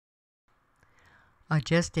A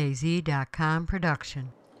Az.com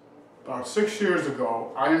production. About 6 years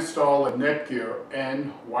ago, I installed a Netgear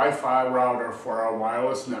and Wi-Fi router for our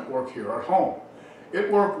wireless network here at home. It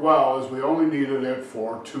worked well as we only needed it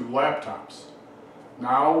for 2 laptops.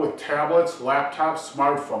 Now with tablets, laptops,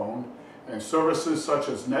 smartphone, and services such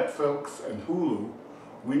as Netflix and Hulu,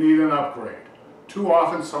 we need an upgrade. Too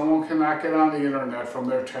often someone cannot get on the internet from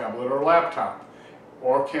their tablet or laptop,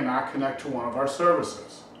 or cannot connect to one of our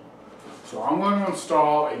services. So I'm going to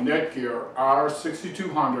install a Netgear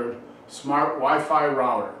R6200 Smart Wi-Fi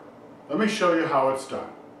router. Let me show you how it's done.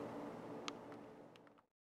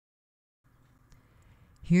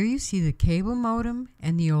 Here you see the cable modem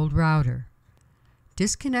and the old router.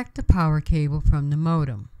 Disconnect the power cable from the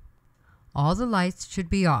modem. All the lights should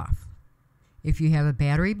be off. If you have a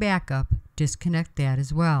battery backup, disconnect that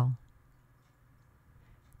as well.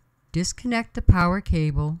 Disconnect the power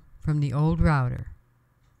cable from the old router.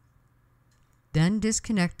 Then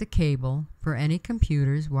disconnect the cable for any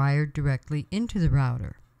computers wired directly into the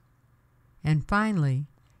router. And finally,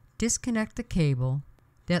 disconnect the cable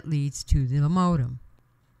that leads to the modem.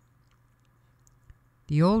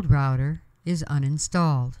 The old router is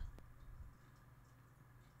uninstalled.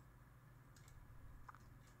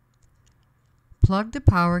 Plug the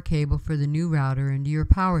power cable for the new router into your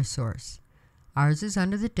power source. Ours is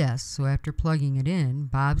under the desk, so after plugging it in,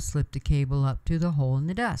 Bob slipped the cable up through the hole in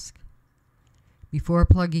the desk. Before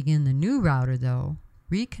plugging in the new router, though,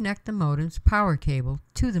 reconnect the modem's power cable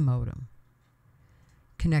to the modem.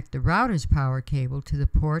 Connect the router's power cable to the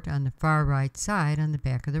port on the far right side on the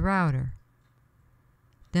back of the router.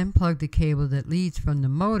 Then plug the cable that leads from the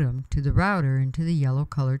modem to the router into the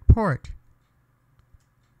yellow-colored port.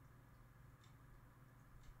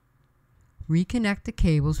 Reconnect the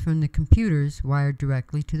cables from the computers wired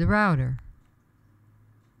directly to the router.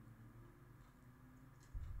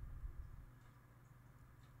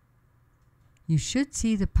 You should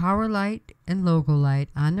see the power light and logo light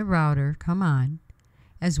on the router come on,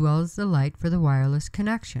 as well as the light for the wireless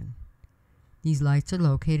connection. These lights are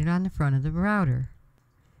located on the front of the router.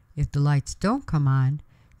 If the lights don't come on,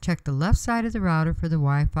 check the left side of the router for the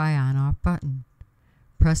Wi-Fi on-off button.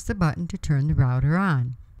 Press the button to turn the router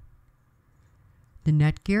on. The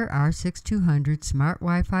Netgear R6200 Smart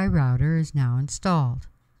Wi-Fi router is now installed.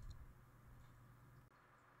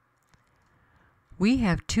 We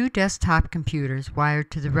have 2 desktop computers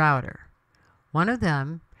wired to the router. One of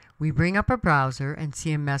them, we bring up a browser and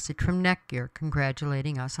see a message from Netgear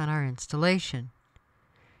congratulating us on our installation.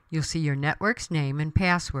 You'll see your network's name and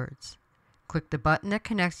passwords. Click the button that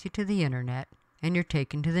connects you to the internet and you're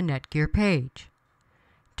taken to the Netgear page.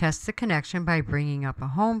 Test the connection by bringing up a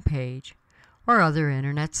home page or other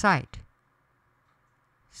internet site,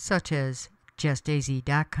 such as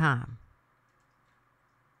Az.com.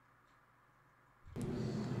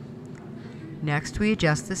 Next, we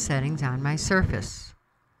adjust the settings on my Surface.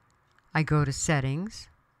 I go to Settings,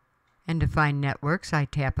 and to find Networks, I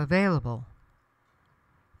tap Available.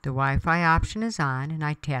 The Wi-Fi option is on, and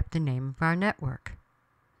I tap the name of our network.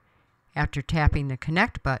 After tapping the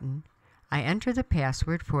Connect button, I enter the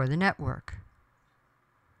password for the network.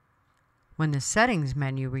 When the Settings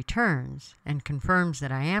menu returns and confirms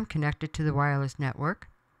that I am connected to the wireless network,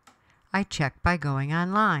 I check by going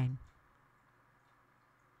online.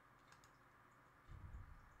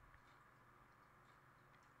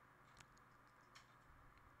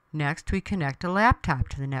 Next, we connect a laptop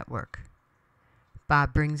to the network.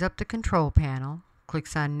 Bob brings up the control panel,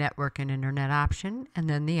 clicks on Network and Internet option, and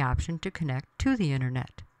then the option to connect to the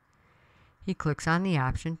Internet. He clicks on the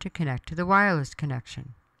option to connect to the wireless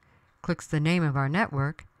connection, clicks the name of our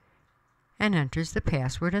network, and enters the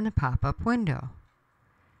password in the pop-up window.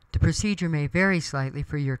 The procedure may vary slightly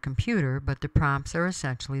for your computer, but the prompts are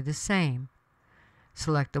essentially the same.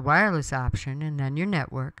 Select the wireless option and then your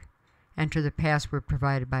network, enter the password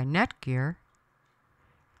provided by Netgear,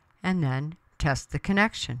 and then test the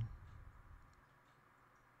connection.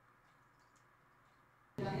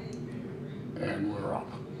 And we're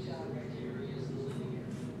up.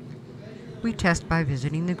 We test by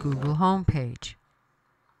visiting the Google home page.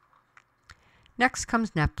 Next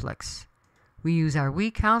comes Netflix. We use our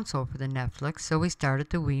Wii console for the Netflix, so we start at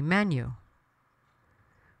the Wii menu.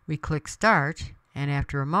 We click Start, and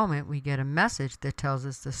after a moment we get a message that tells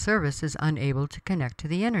us the service is unable to connect to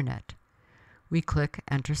the internet. We click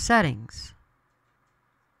Enter Settings.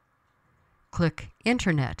 Click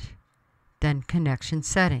Internet, then Connection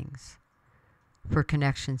Settings. For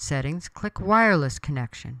connection settings, click Wireless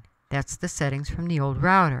Connection. That's the settings from the old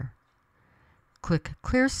router. Click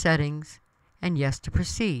Clear Settings and Yes to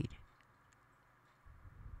proceed.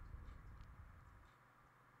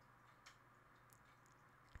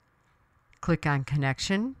 Click on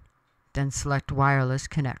Connection, then select Wireless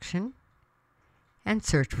Connection, and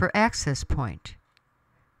search for Access Point.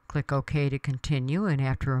 Click OK to continue, and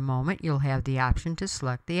after a moment you'll have the option to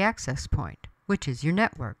select the access point, which is your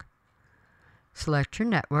network. Select your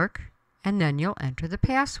network, and then you'll enter the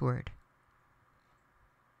password.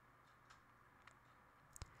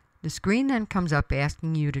 The screen then comes up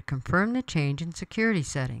asking you to confirm the change in security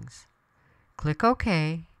settings. Click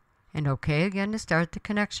OK, and OK again to start the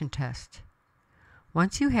connection test.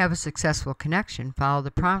 Once you have a successful connection, follow the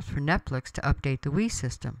prompts for Netflix to update the Wii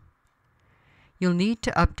system. You'll need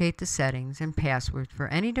to update the settings and passwords for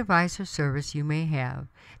any device or service you may have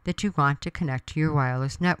that you want to connect to your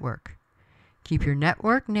wireless network. Keep your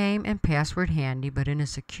network name and password handy, but in a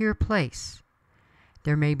secure place.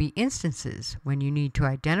 There may be instances when you need to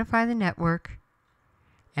identify the network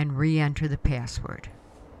and re-enter the password.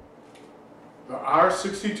 The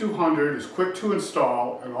R6200 is quick to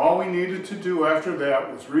install, and all we needed to do after that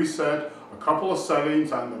was reset a couple of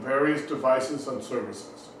settings on the various devices and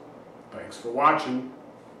services. Thanks for watching.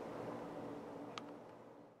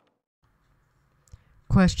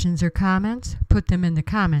 Questions or comments? Put them in the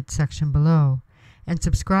comments section below, and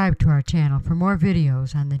subscribe to our channel for more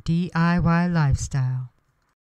videos on the DIY lifestyle.